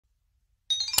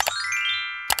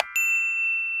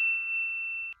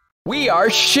We are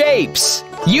shapes.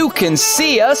 You can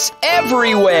see us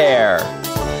everywhere.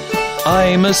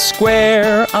 I'm a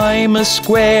square, I'm a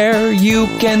square. You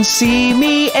can see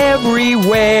me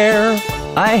everywhere.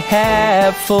 I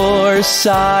have 4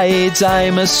 sides.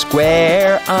 I'm a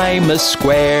square, I'm a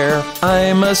square.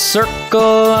 I'm a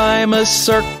circle, I'm a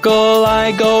circle.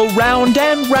 I go round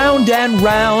and round and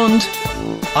round.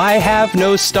 I have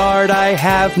no start, I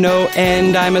have no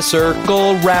end. I'm a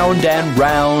circle round and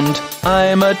round.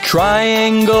 I'm a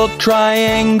triangle,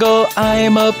 triangle.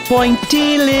 I'm a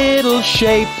pointy little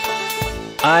shape.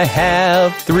 I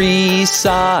have 3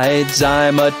 sides.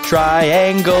 I'm a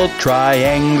triangle,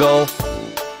 triangle.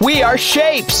 We are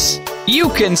shapes. You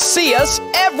can see us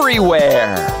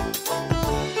everywhere.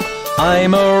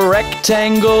 I'm a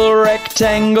rectangle,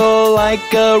 rectangle.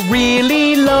 Like a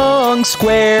really long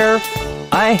square.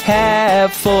 I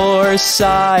have 4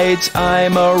 sides.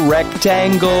 I'm a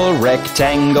rectangle,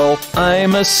 rectangle.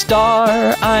 I'm a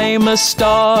star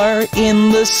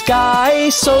in the sky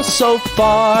so, so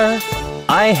far.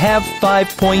 I have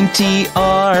 5 pointy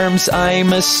arms.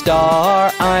 I'm a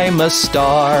star, I'm a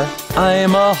star.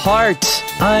 I'm a heart,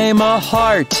 I'm a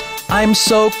heart. I'm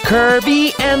so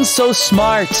curvy and so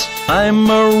smart. I'm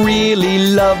a really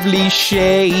lovely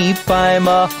shape. I'm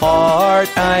a heart,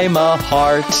 I'm a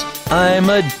heart. I'm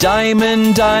a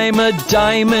diamond, I'm a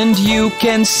diamond. You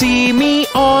can see me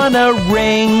on a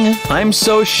ring. I'm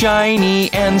so shiny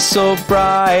and so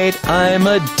bright. I'm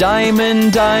a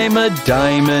diamond, I'm a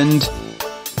diamond.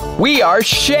 We are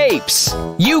shapes.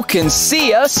 You can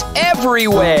see us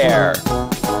everywhere.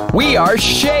 We are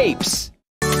shapes.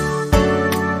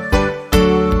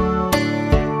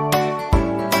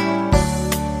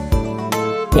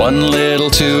 1 little,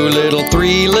 2 little,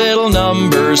 3 little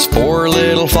numbers, 4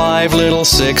 little, 5 little,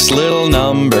 6 little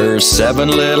numbers, 7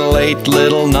 little, 8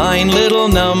 little, 9 little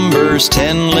numbers,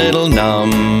 10 little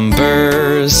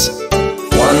numbers.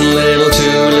 1 little,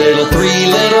 2 little, 3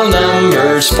 little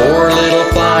numbers, 4 little,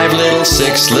 5 little,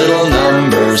 6 little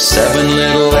numbers, 7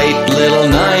 little, 8 little,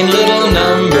 9 little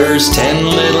numbers, 10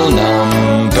 little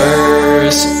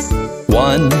numbers.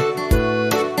 1,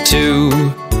 2,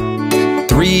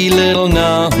 3 little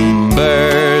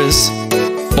numbers,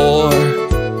 4,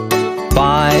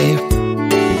 5,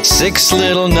 6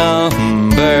 little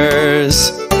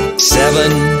numbers,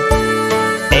 7,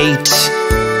 8,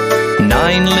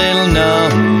 9 little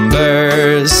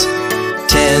numbers,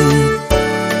 10,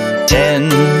 10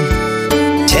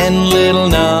 little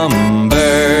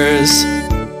numbers.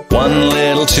 1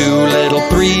 little, 2 little,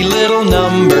 3 little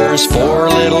numbers, 4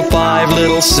 little, 5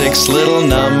 little, 6 little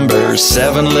numbers,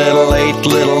 7 little, 8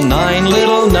 little, 9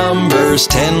 little numbers,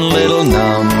 10 little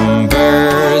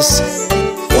numbers.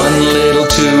 1 little,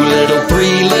 2 little,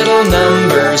 3 little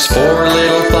numbers, 4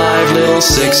 little, 5 little,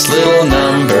 6 little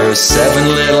numbers, 7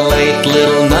 little, 8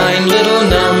 little, 9 little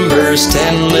numbers,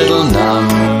 10 little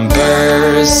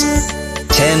numbers.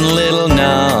 10 little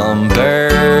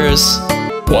numbers.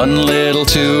 1 little,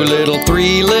 2 little,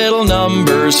 3 little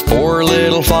numbers, 4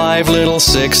 little, 5 little,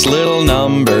 6 little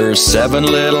numbers, 7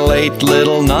 little, 8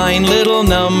 little, 9 little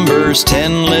numbers,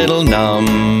 10 little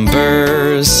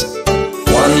numbers.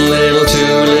 1 little,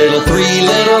 2 little, 3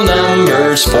 little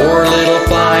numbers, 4 little,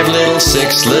 5 little,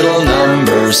 6 little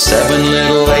numbers, 7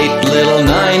 little, 8 little,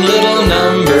 9 little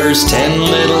numbers, 10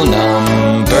 little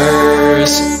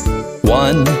numbers.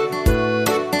 1,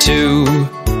 2,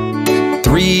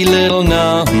 3 little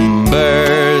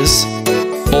numbers,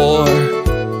 4,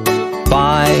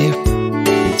 5,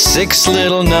 6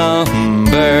 little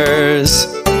numbers,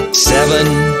 7,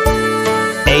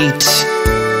 8,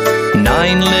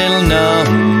 9 little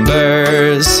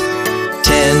numbers,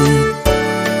 10,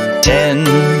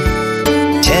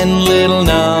 10 little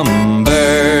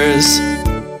numbers.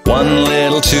 1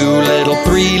 little, 2 little,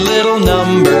 3 little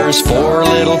numbers, 4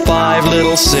 little, 5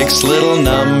 little, 6 little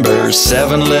numbers,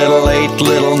 7 little, 8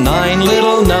 little, 9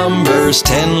 little numbers,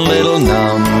 10 little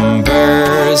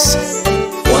numbers.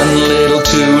 1 little,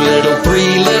 2 little,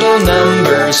 3 little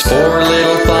numbers, 4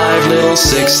 little, 5 little,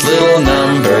 6 little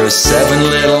numbers, 7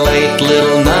 little, 8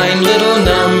 little, 9 little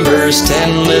numbers,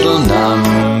 10 little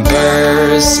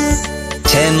numbers.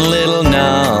 10 little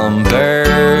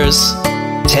numbers.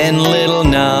 10 little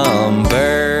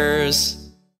numbers.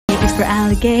 A is for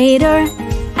alligator,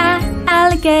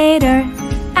 alligator,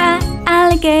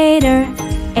 alligator.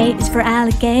 A is for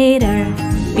alligator.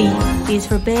 B is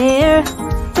for bear,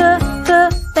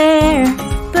 bear,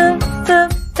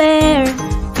 bear.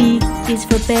 B is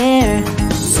for bear.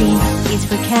 C is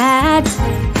for cat,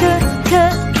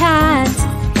 cat,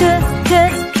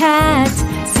 cat.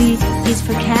 C is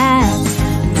for cat.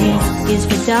 D is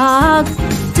for dog,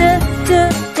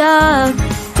 dog,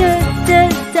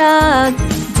 dog.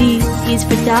 D is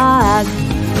for dog.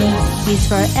 E is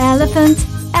for elephant.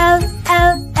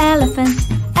 Elephant.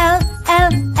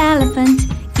 Elephant.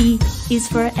 E is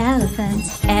for elephant.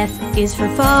 F is for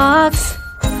fox.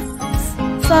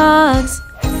 Fox.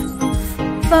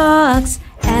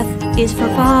 F is for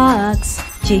fox.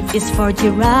 G is for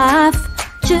giraffe.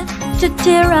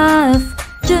 Giraffe.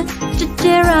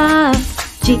 Giraffe.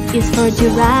 G is for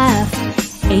giraffe.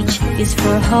 H is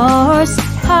for horse.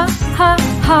 Horse.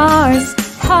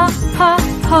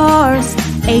 Horse.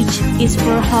 H is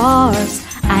for horse.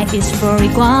 I is for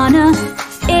iguana.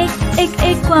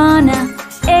 Iguana.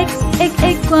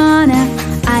 Iguana.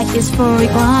 I is for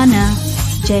iguana.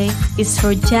 J is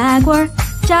for jaguar.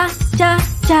 Jaguar.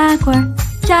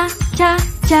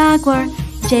 Jaguar.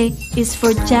 J is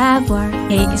for jaguar.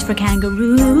 K is for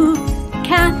kangaroo.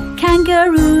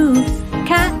 Kangaroo.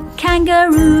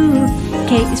 Kangaroo.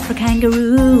 K is for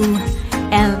kangaroo.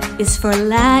 L is for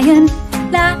lion.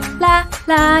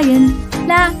 Lion.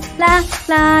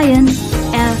 Lion.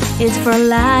 L is for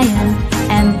lion.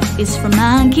 M is for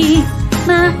monkey.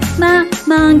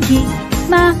 Monkey.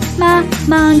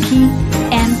 Monkey.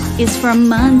 M is for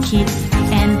monkey.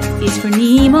 N is for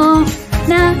Nemo.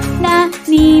 Nemo.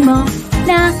 Nemo.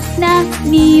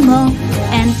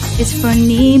 N is for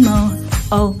Nemo.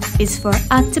 O is for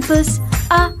octopus.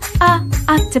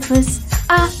 Octopus.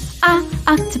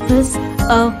 Octopus.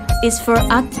 O is for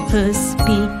octopus.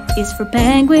 P is for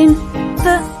penguin.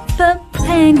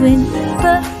 Penguin.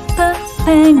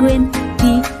 Penguin.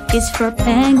 P is for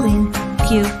penguin.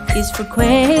 Q is for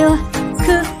quail.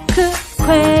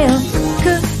 Quail.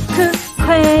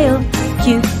 Quail.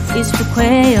 Q is for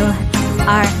quail.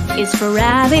 R is for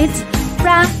rabbit.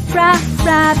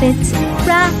 Rabbit.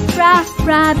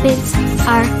 Rabbit.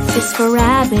 R is for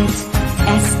rabbit.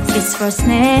 S is for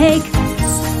snake.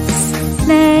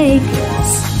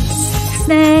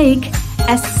 Snake.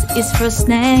 S is for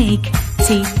snake.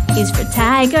 T is for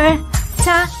tiger.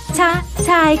 Tiger.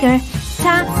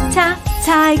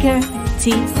 Tiger.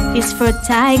 T is for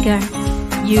tiger.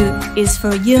 U is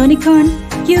for unicorn.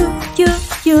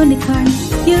 Unicorn.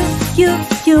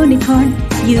 Unicorn.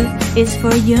 U is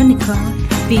for unicorn.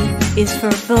 V is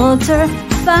for vulture.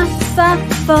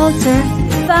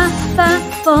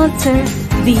 Vulture.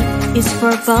 V is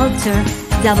for vulture.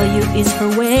 W is for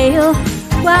whale.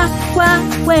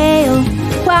 Whale.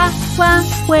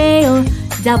 Whale.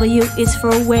 W is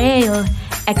for whale.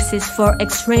 X is for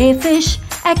X-ray fish.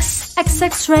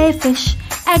 X-ray fish.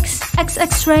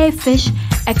 X-ray fish.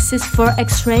 X is for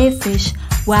X-ray fish.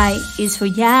 Y is for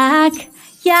yak.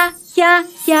 Yak.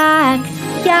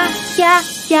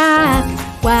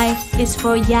 Y is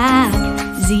for yak.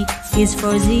 Z is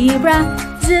for zebra.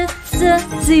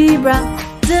 Zebra.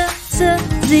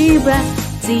 Zebra.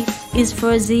 Z is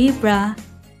for zebra.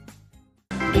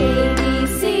 A, B,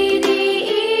 C, D,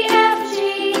 E, F, G,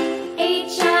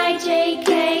 H, I, J,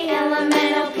 K, L, M,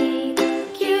 N, O, P,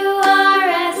 Q, R,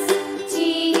 S, T,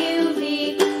 U,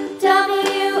 V,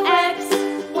 W, X,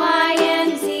 Y,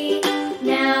 and Z.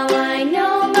 Now I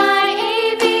know my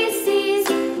ABCs.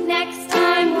 Next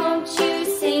time, won't you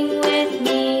sing with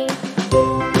me?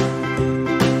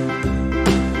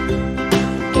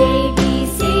 A, B,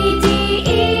 C, D,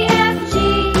 E, F, G,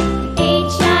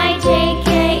 H, I, J, K,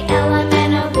 L, M,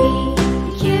 N, O, P,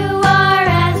 Q, R,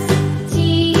 S, T,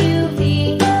 U, V,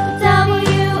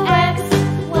 W, X,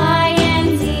 Y,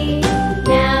 and Z.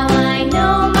 Now I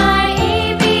know my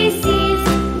ABCs.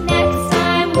 Next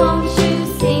time, won't you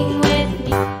sing with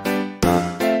me?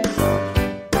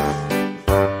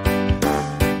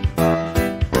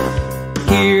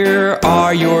 Here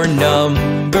are your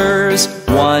numbers,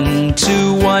 1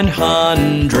 to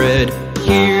 100.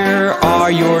 Here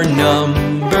are your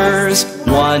numbers,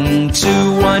 1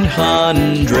 to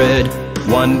 100.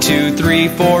 1, 2, 3,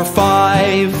 4,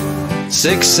 5,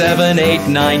 6, 7, 8,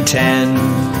 9,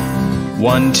 10.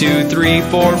 1, 2, 3,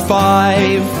 4,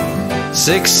 5,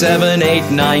 6, 7,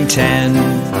 8, 9, 10.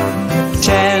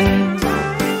 10,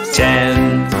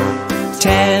 10,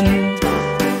 10,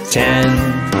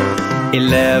 10.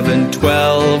 11,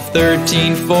 12,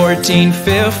 13, 14,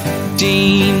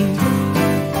 15,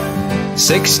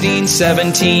 16,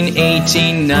 17,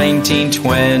 18, 19,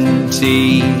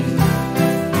 20,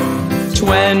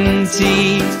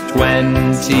 20,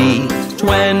 20,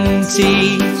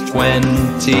 20,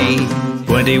 20,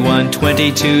 21,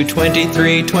 22,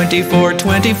 23, 24,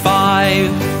 25,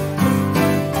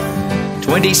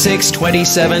 26,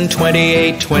 27,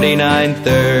 28, 29,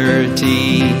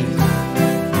 30,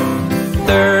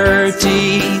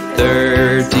 30,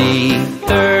 30,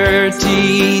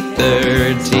 30,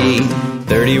 30,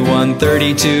 31,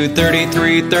 32,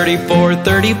 33, 34,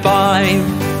 35,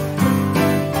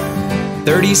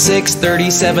 36,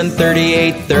 37,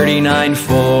 38, 39,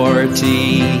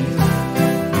 40,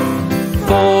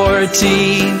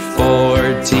 40,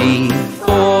 40,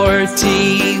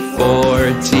 40,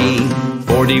 40,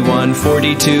 41,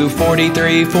 42,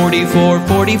 43, 44,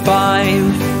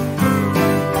 45,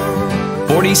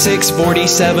 46,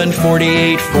 47,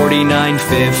 48, 49,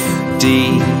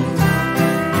 50,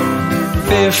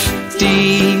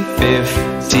 50,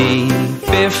 50,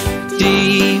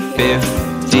 50,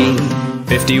 50,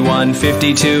 51,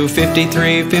 52,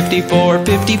 53, 54,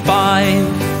 55,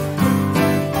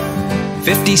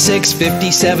 56,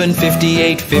 57,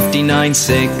 58, 59,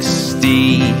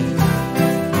 60,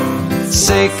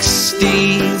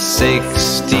 60,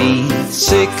 60,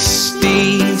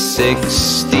 60,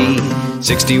 60,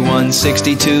 61,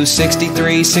 62,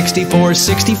 63, 64,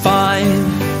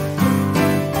 65,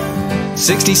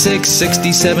 66,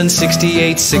 67,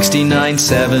 68, 69,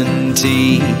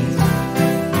 70,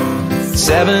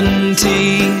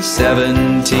 70,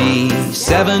 70,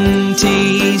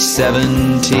 70,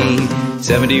 70,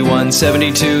 71,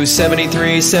 72,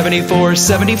 73, 74,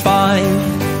 75,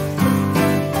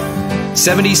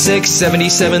 76,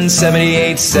 77,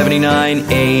 78,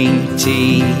 79,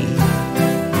 80,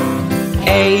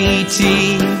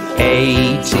 80,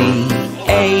 80,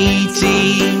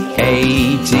 80,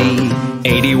 80,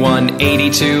 81,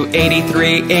 82,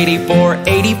 83, 84,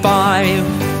 85,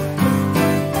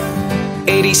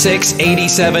 86,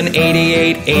 87,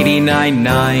 88, 89,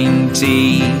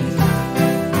 90,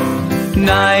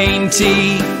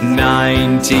 90,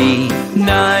 90,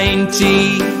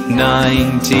 90,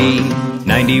 90,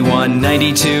 91,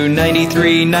 92,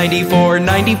 93, 94,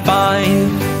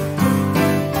 95,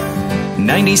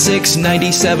 96,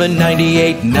 97,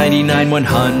 98, 99,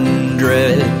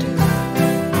 100,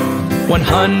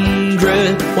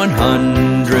 100,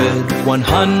 100,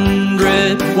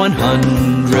 100,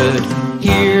 100.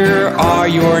 Here are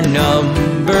your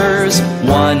numbers,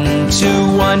 1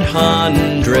 to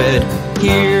 100.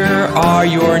 Here are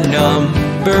your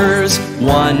numbers,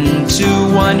 1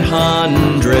 to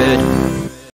 100.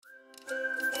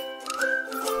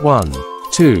 1,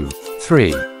 2,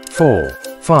 3, 4,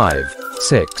 5,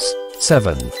 6,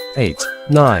 7, 8,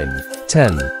 9,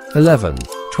 10, 11,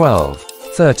 12,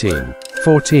 13,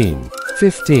 14,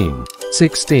 15,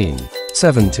 16,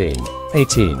 17,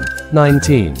 18,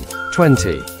 19,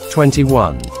 20,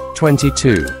 21,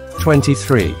 22,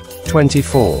 23,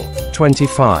 24,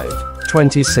 25,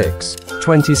 26,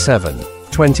 27,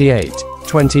 28,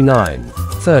 29,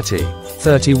 30,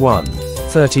 31,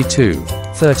 32,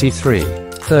 33,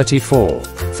 34,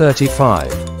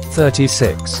 35,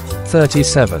 36,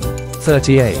 37,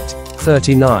 38,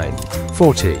 39,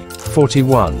 40,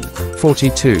 41,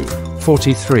 42,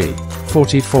 43,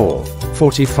 44,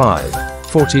 45,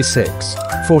 46,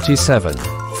 47,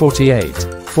 48,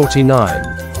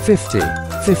 49, 50,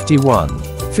 51,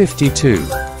 52,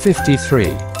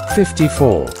 53,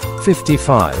 54,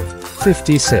 55,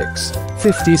 56,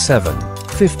 57,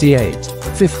 58,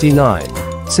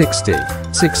 59, 60,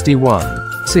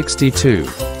 61, 62,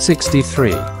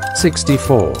 63,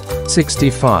 64,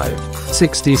 65,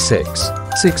 66,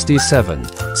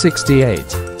 67,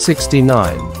 68,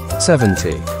 69,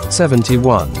 70,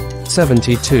 71,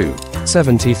 72,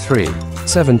 73,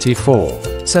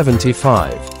 74,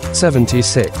 75,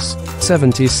 76,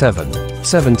 77,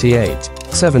 78,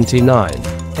 79,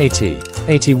 80,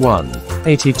 81,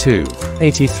 82,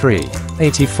 83,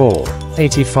 84,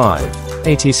 85,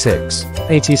 86,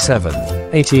 87,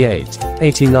 88,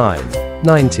 89,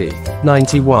 90,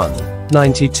 91,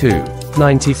 92,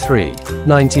 93,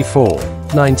 94,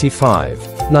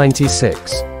 95,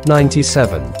 96,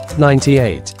 97,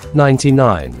 98,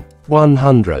 99,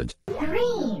 100.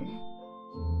 Green.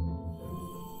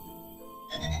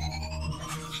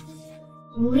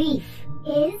 Leaf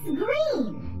is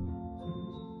green.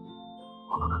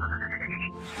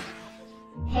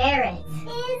 Parrot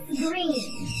is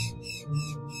green.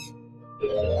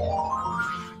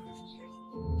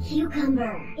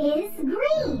 Cucumber is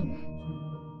green.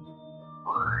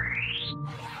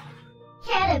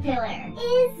 Caterpillar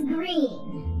is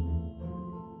green.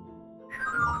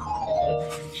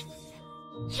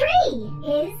 Tree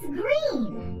is green.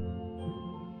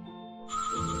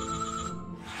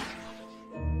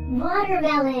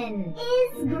 Watermelon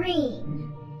is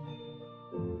green.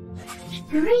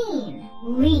 Green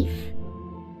leaf.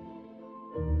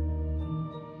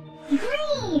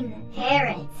 Green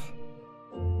parrot.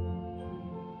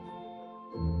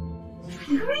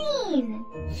 Green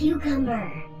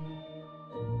cucumber.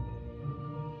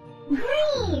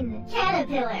 Green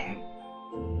caterpillar.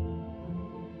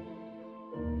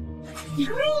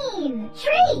 Green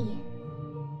tree.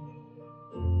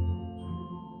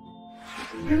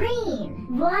 Green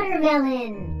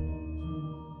watermelon.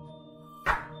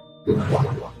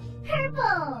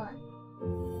 Purple.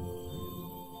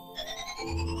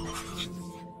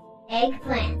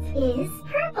 Eggplant is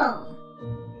purple.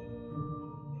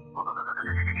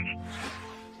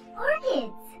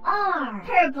 Orchids are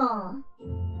purple.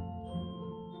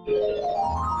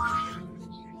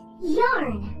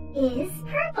 Yarn is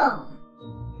purple.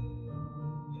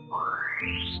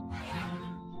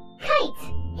 Kite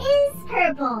is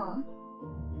purple.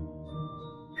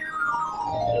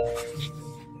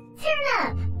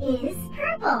 Turnip is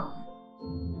purple.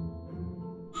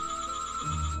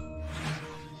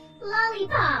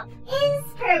 Lollipop is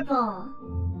purple.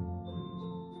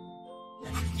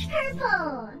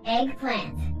 Purple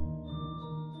eggplant.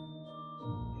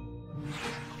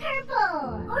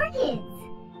 Purple orchids.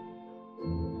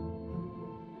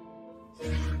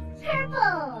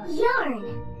 Purple yarn.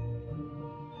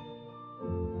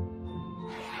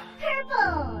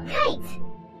 Purple kite.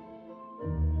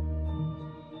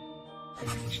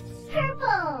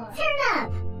 Purple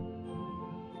turnip.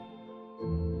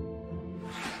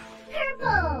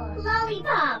 Purple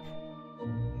lollipop.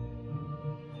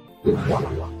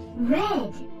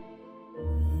 Red.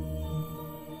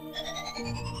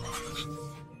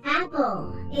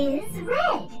 Apple is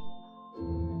red.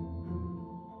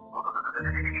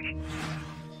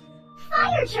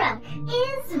 Fire truck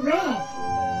is red.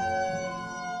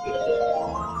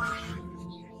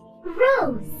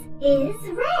 Rose is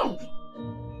red.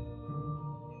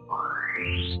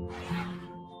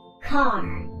 Car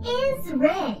is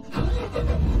red.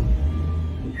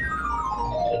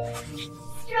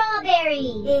 Strawberry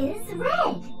is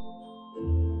red.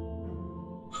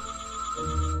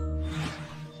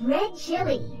 Red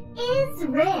chili is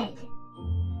red.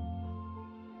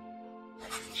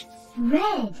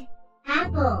 Red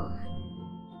apple.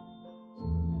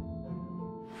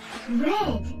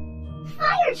 Red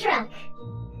fire truck.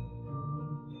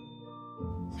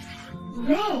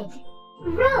 Red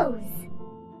rose.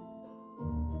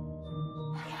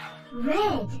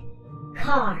 Red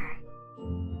car.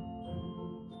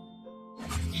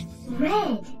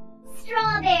 Red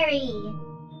strawberry.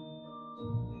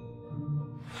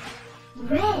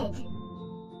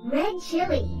 Red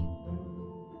chili.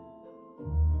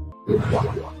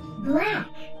 Black.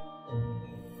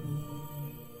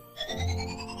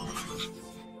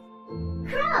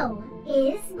 Crow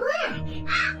is black.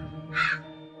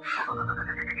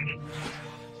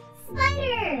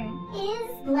 Spider is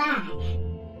black.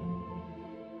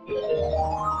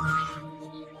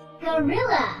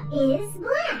 Gorilla is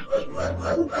black.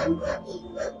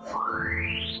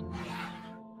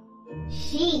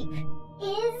 Sheep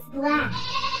is black.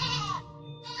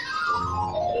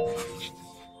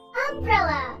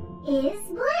 Umbrella is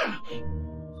black.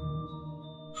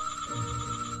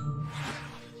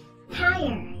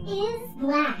 Tire is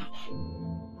black.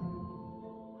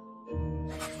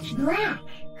 Black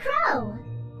crow.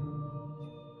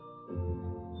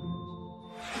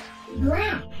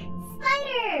 Black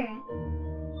spider.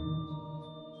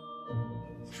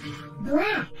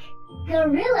 Black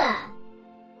gorilla.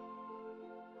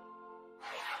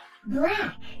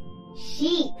 Black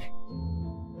sheep.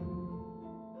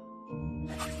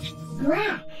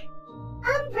 Black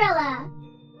umbrella.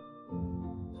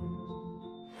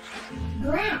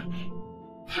 Black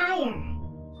tire.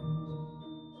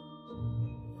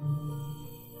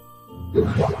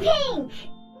 Pink.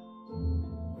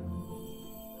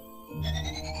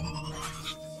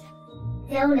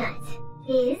 Donut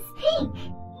is pink.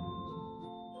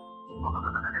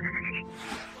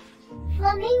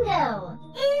 Flamingo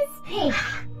is pink.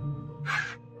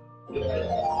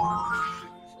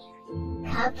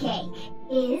 Cupcake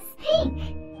is pink.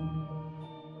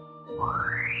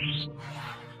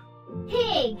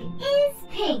 Pig is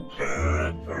pink.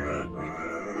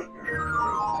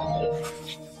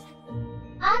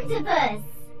 Octopus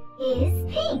is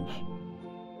pink.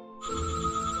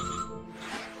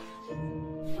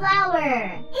 Flower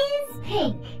is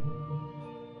pink.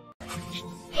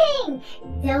 Pink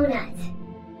donut.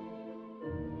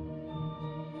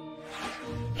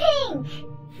 Pink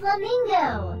flamingo.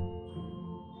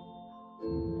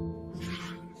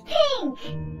 Pink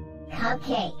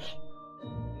cupcake.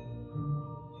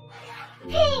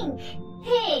 Pink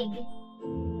pig.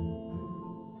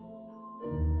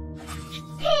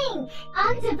 Pink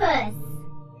octopus.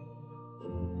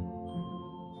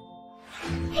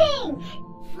 Pink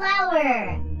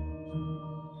flower.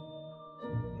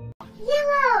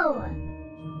 Yellow.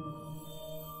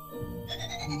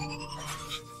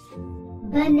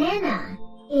 Banana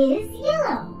is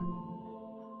yellow.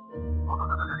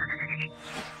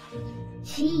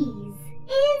 Cheese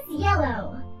is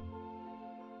yellow.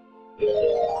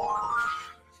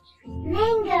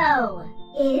 Mango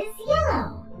is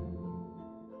yellow.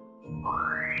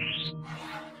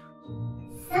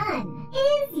 Sun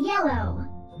is yellow.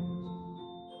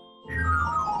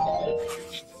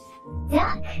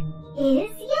 Duck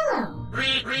is yellow.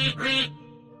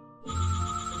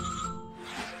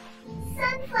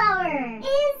 Sunflower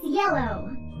is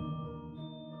yellow.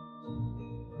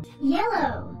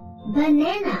 Yellow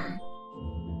banana.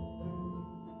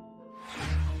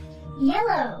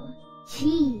 Yellow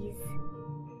cheese.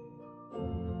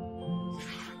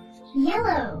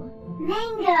 Yellow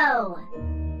mango.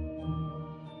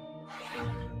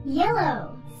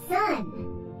 Yellow sun.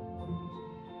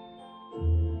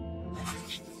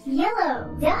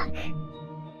 Yellow duck.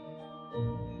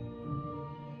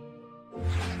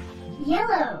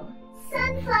 Yellow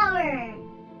sunflower.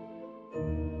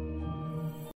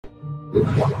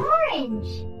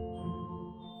 Orange.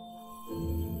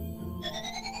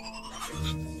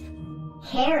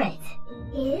 Carrot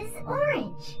is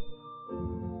orange.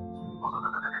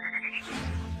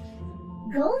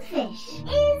 Goldfish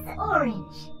is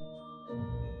orange.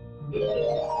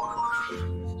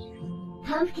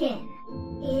 Pumpkin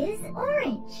is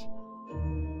orange.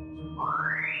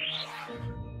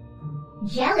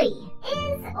 Jelly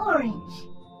is orange.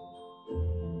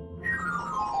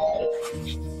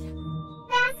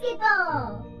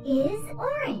 Basketball is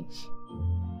orange.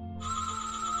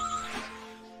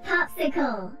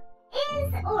 Popsicle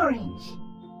is orange.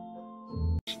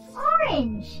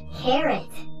 Orange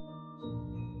carrot.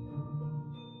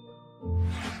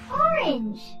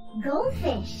 Orange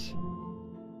goldfish.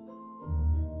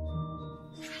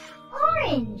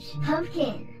 Orange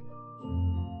pumpkin.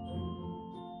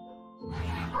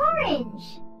 Orange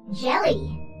jelly.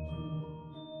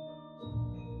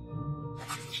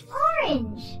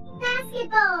 Orange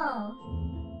basketball.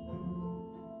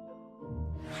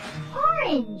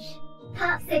 Orange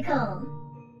popsicle.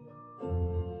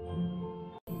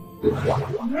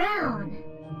 Brown.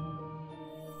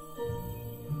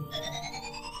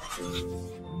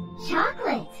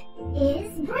 Chocolate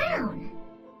is brown.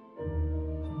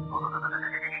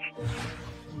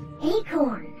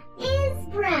 Acorn is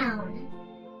brown.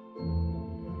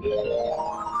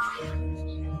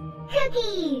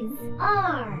 Cookies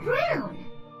are brown.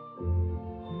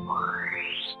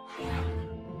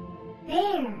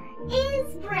 Bear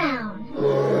is brown.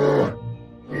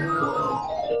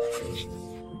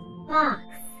 Box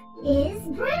is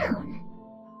brown.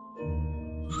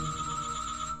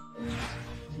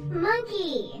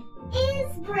 Monkey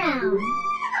is brown.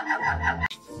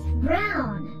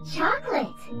 Brown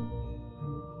chocolate.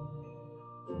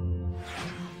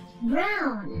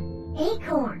 Brown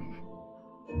acorn.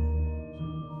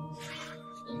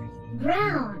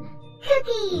 Brown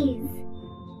cookies.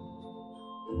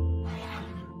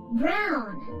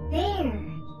 Brown bear.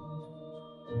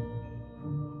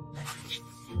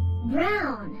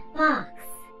 Brown box.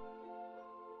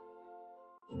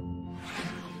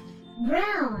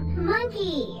 Brown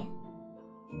monkey.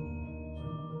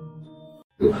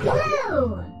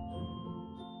 Blue.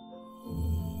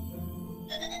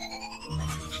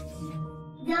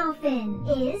 Dolphin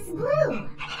is blue.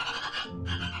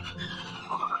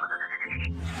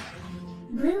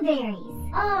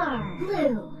 Blueberries are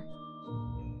blue.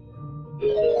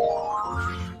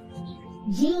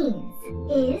 Jeans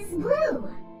is blue.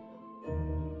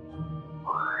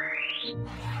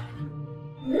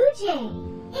 Blue jay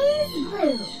is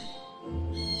blue.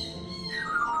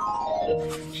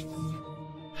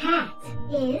 Hat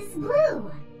is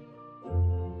blue.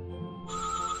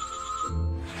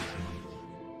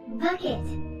 Bucket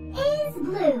is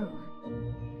blue.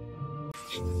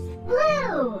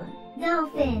 Blue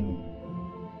dolphin.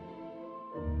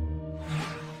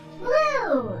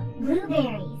 Blue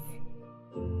blueberries.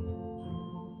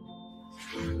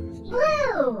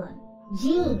 Blue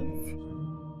jeans.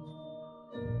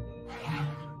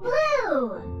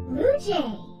 Blue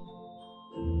jay.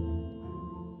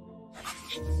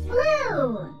 Blue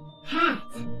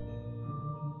hat.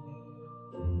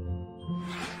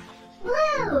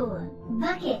 Blue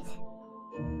bucket.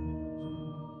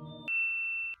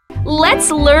 Let's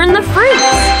learn the fruits.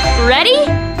 Ready?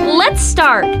 Let's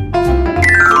start.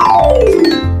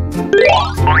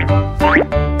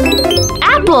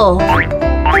 Apple.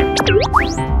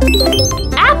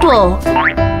 Apple.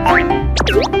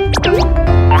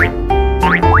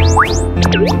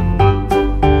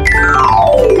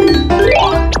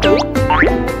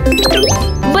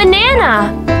 Banana.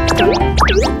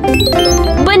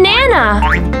 Banana.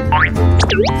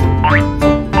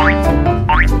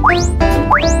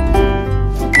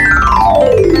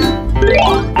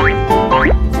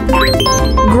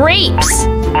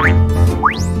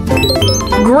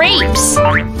 grapes.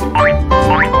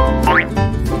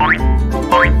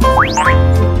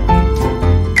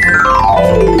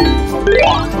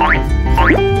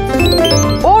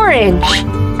 Orange.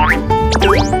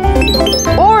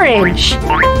 Orange.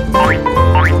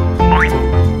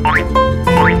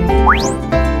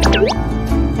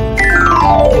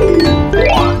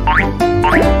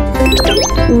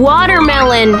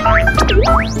 Watermelon.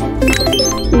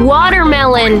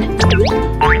 Watermelon.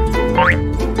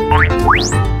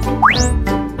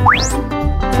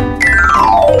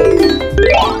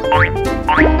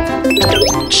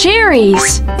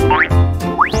 Cherries.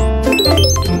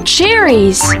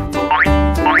 Cherries.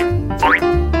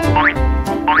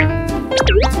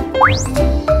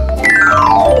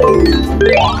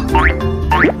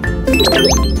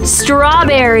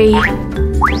 Strawberry.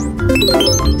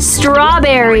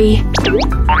 Strawberry.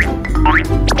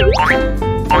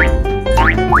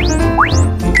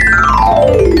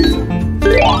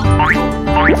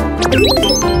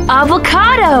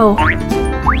 Avocado.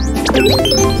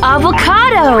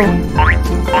 Avocado.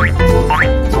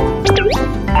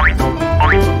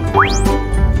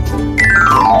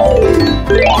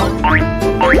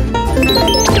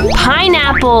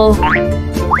 Pineapple.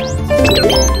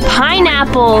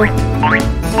 Pineapple.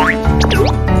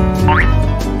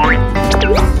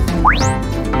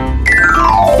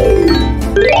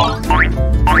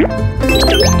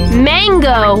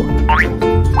 Mango.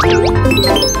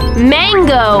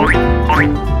 Mango.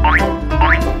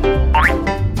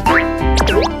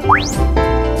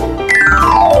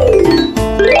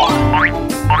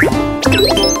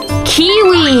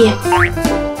 Kiwi.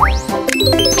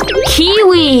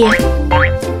 Kiwi.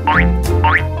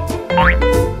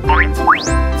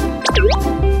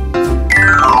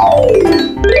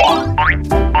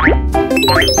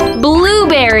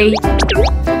 Blueberry.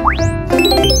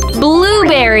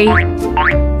 Blueberry.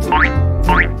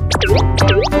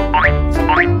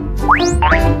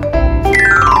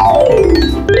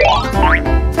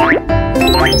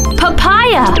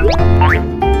 Papaya.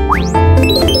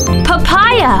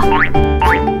 Papaya.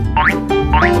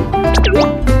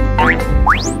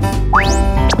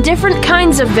 Different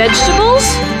kinds of vegetables?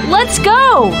 Let's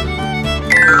go!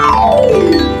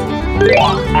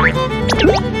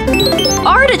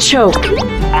 Artichoke.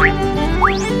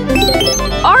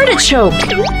 Artichoke.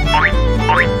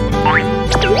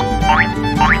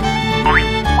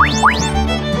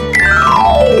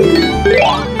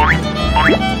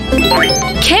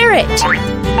 Carrot.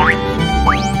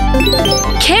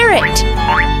 Carrot.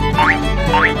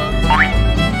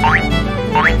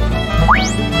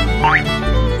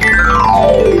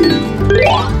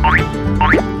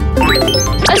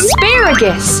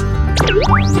 Asparagus.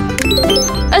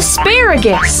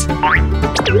 Asparagus.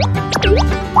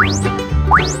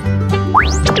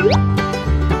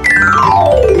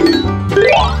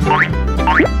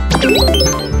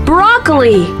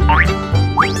 Broccoli.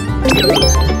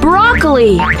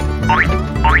 Broccoli.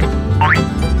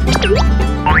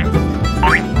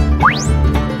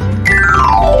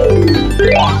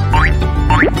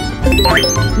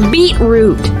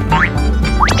 Beetroot.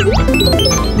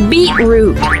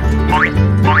 Beetroot.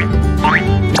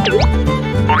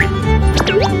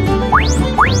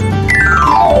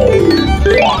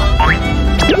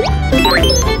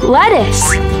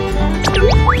 Lettuce.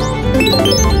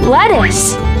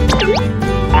 Lettuce.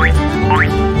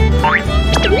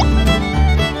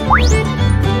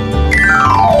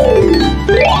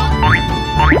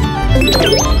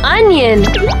 Onion.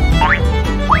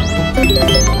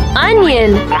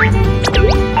 Onion.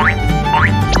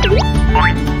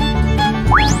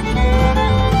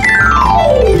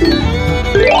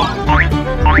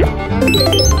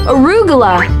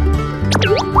 Arugula.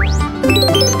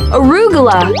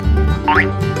 Arugula.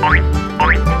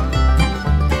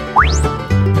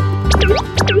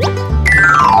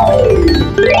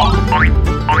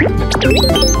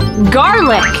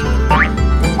 Garlic.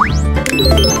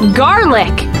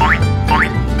 Garlic.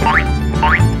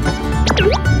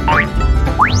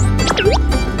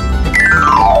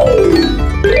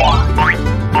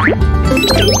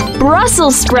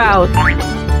 Brussels sprout.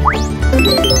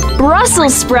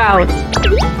 Brussels sprout.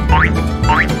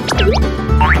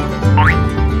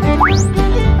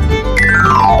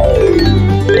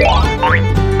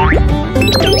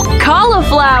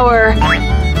 Cauliflower.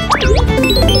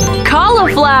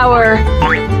 Cauliflower.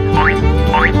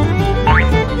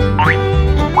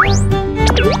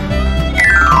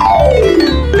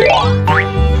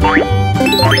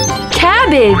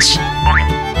 Cabbage.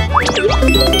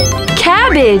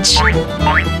 Cabbage.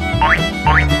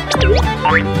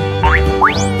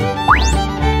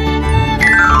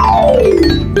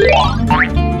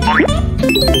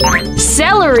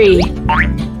 Celery.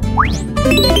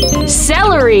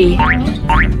 Celery.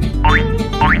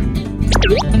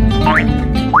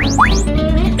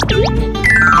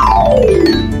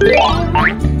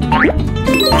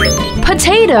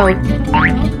 Potato.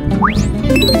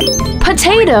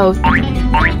 Potato.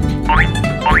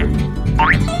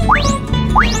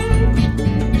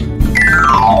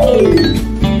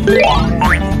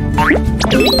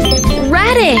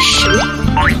 Radish.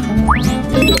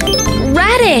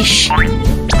 Radish.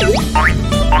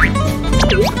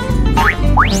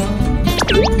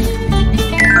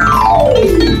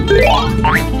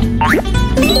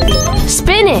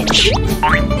 Spinach.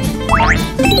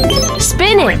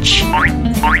 Spinach.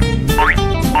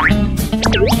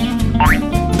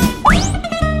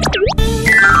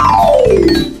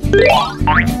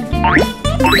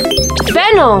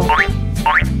 Fennel.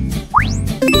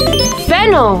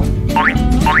 Fennel.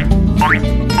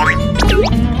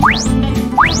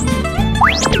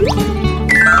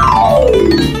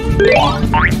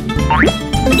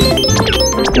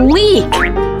 Leek.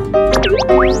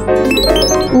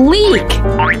 Leek.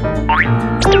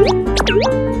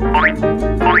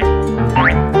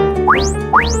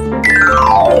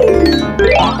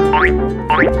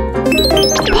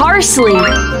 Parsley.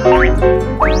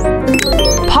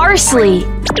 Parsley.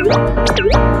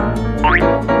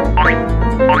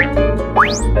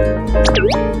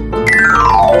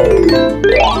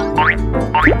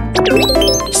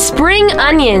 Spring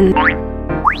onion.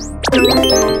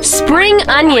 Spring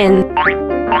onion.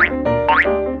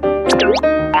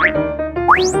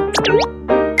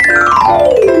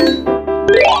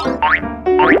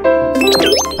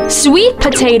 Sweet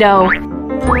potato.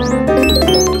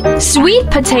 Sweet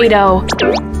potato.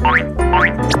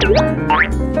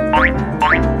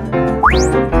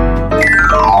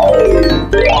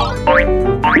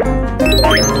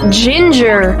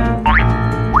 Ginger.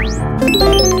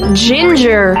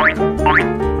 Ginger.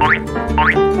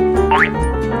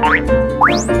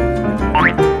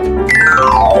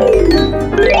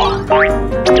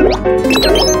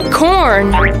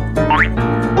 Corn.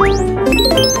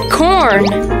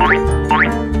 Corn.